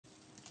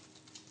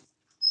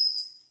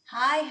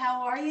Hi,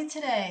 how are you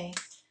today?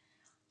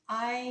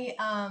 I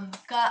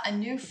got a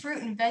new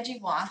fruit and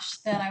veggie wash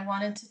that I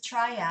wanted to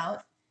try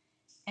out,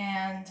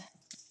 and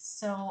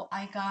so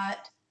I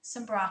got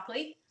some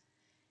broccoli,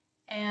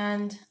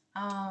 and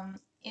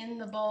in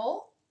the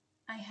bowl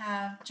I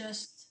have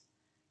just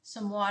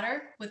some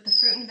water with the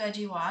fruit and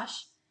veggie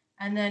wash,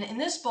 and then in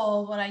this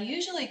bowl what I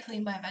usually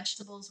clean my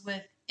vegetables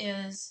with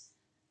is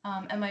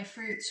and my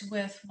fruits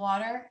with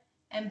water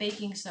and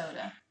baking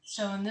soda.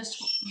 So in this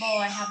bowl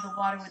I have the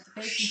water with the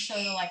baking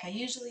soda like I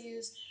usually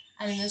use,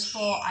 and in this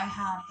bowl I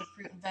have the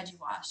fruit and veggie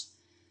wash.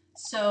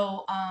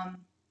 So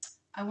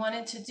I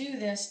wanted to do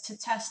this to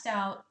test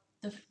out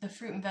the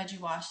fruit and veggie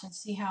wash and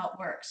see how it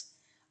works.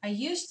 I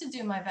used to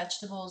do my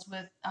vegetables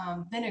with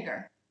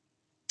vinegar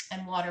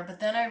and water, but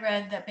then I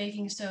read that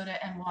baking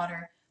soda and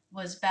water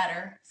was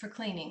better for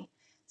cleaning.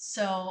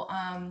 So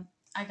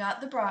I got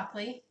the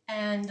broccoli,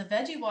 and the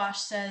veggie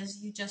wash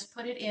says you just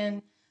put it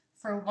in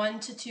for 1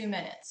 to 2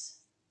 minutes.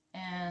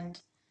 And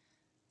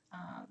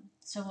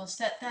so we'll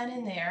set that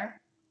in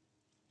there.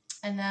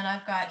 And then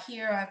I've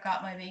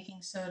got my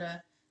baking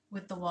soda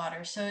with the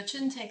water, so it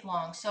shouldn't take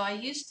long. So I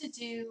used to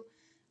do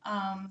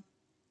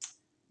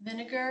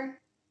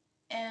vinegar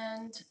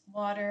and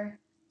water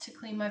to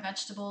clean my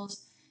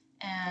vegetables,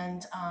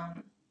 and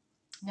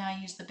now I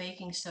use the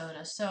baking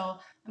soda. So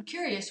I'm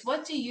curious,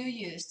 what do you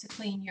use to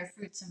clean your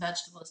fruits and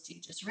vegetables? Do you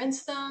just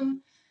rinse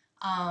them?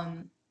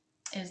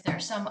 Is there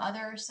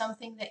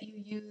something that you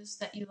use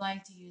that you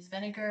like? Do you use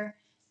vinegar?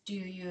 Do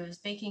you use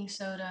baking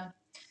soda?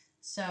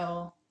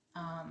 So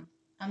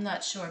I'm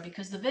not sure,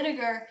 because the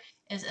vinegar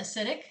is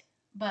acidic,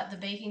 but the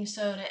baking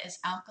soda is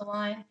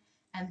alkaline.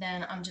 And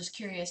then I'm just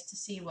curious to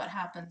see what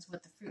happens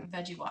with the fruit and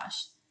veggie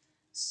wash.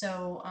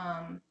 So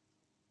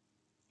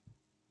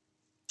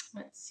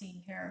let's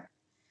see here.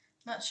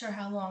 Not sure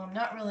how long. I'm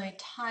not really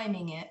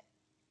timing it.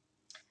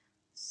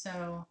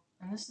 So,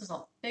 and this is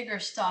a bigger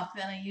stock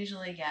than I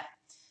usually get.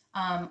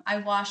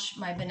 I wash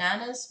my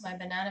bananas, my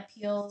banana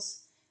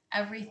peels,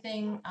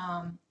 everything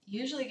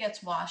usually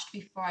gets washed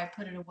before I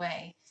put it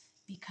away,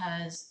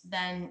 because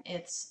then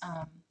it's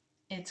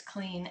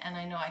clean and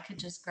I know I could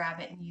just grab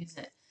it and use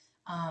it.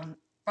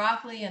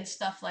 Broccoli and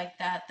stuff like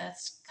that,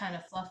 that's kind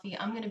of fluffy.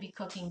 I'm going to be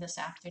cooking this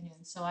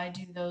afternoon, so I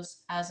do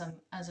those as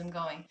I'm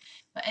going.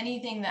 But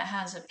anything that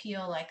has a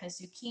peel, like a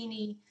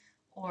zucchini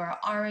or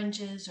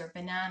oranges or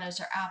bananas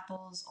or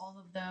apples, all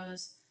of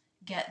those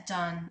get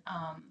done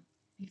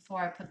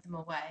before I put them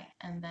away.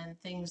 And then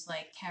things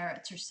like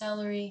carrots or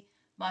celery,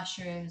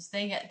 mushrooms,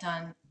 they get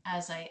done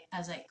as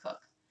I cook.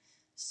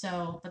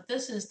 So, but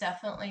this is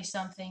definitely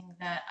something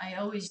that I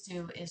always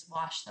do, is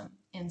wash them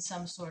in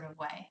some sort of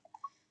way.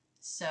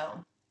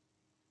 So,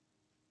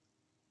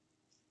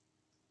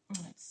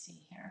 let's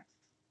see here.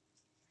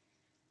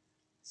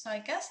 So I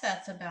guess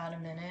that's about a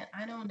minute.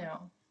 I don't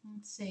know.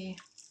 Let's see.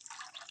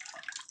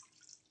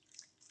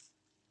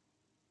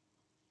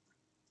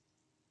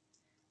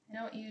 I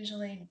don't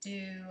usually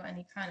do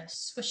any kind of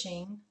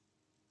swishing.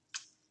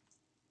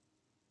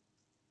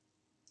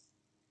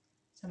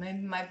 So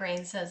maybe my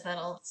brain says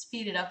that'll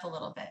speed it up a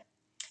little bit.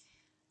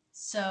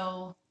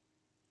 So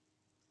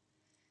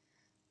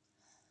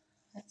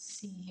let's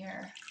see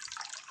here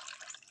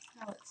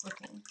how it's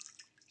looking.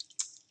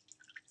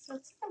 So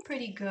it's looking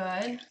pretty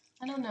good.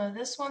 I don't know,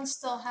 this one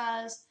still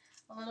has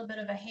a little bit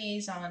of a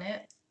haze on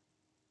it.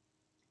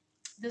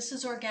 This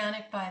is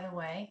organic, by the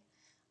way.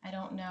 I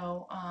don't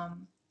know,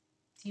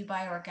 do you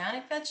buy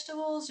organic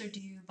vegetables or do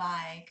you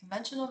buy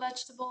conventional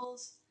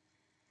vegetables?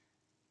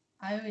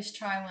 I always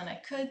try when I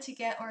could to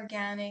get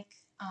organic.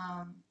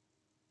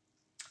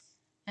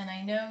 And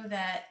I know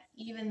that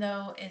even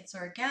though it's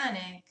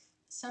organic,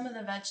 some of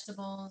the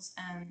vegetables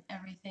and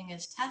everything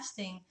is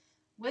testing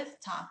with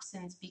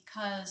toxins,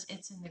 because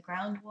it's in the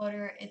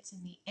groundwater, it's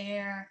in the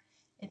air,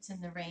 it's in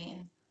the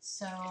rain.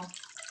 So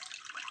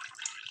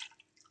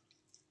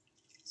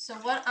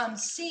what I'm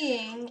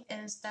seeing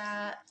is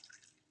that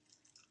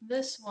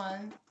this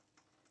one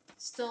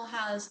still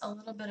has a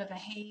little bit of a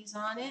haze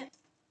on it,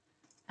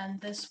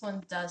 and this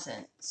one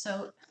doesn't.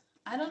 So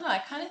I don't know, I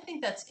kind of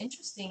think that's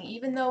interesting.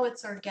 Even though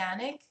it's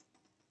organic,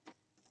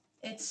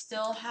 it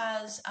still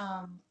has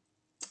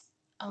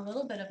a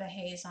little bit of a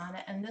haze on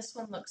it, and this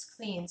one looks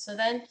clean. So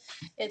then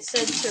it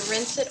says to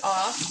rinse it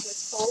off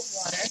with cold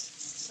water.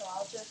 So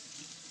I'll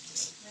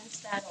just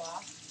rinse that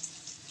off,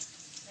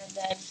 and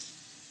then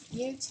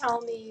you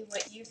tell me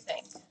what you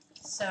think.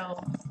 So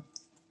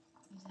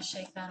just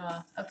shake that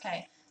off.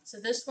 Okay, so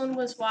this one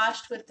was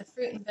washed with the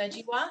fruit and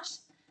veggie wash,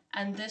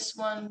 and this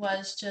one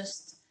was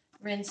just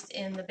rinsed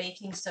in the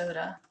baking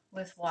soda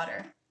with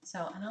water.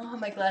 So I don't have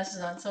my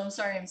glasses on, so I'm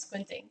sorry I'm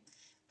squinting.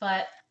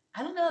 But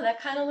I don't know, that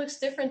kind of looks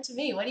different to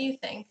me. What do you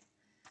think?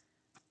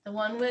 The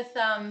one with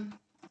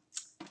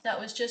that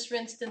was just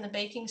rinsed in the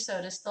baking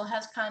soda still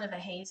has kind of a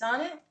haze on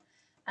it,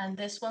 and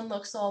this one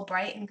looks all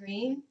bright and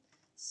green.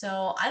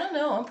 So I don't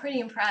know, I'm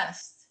pretty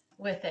impressed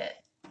with it.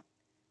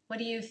 What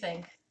do you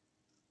think?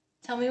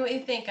 Tell me what you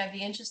think. I'd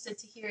be interested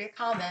to hear your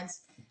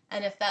comments,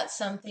 and if that's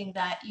something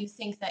that you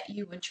think that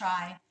you would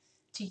try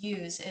to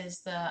use,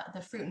 is the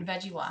fruit and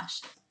veggie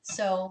wash.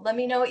 So let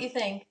me know what you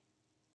think.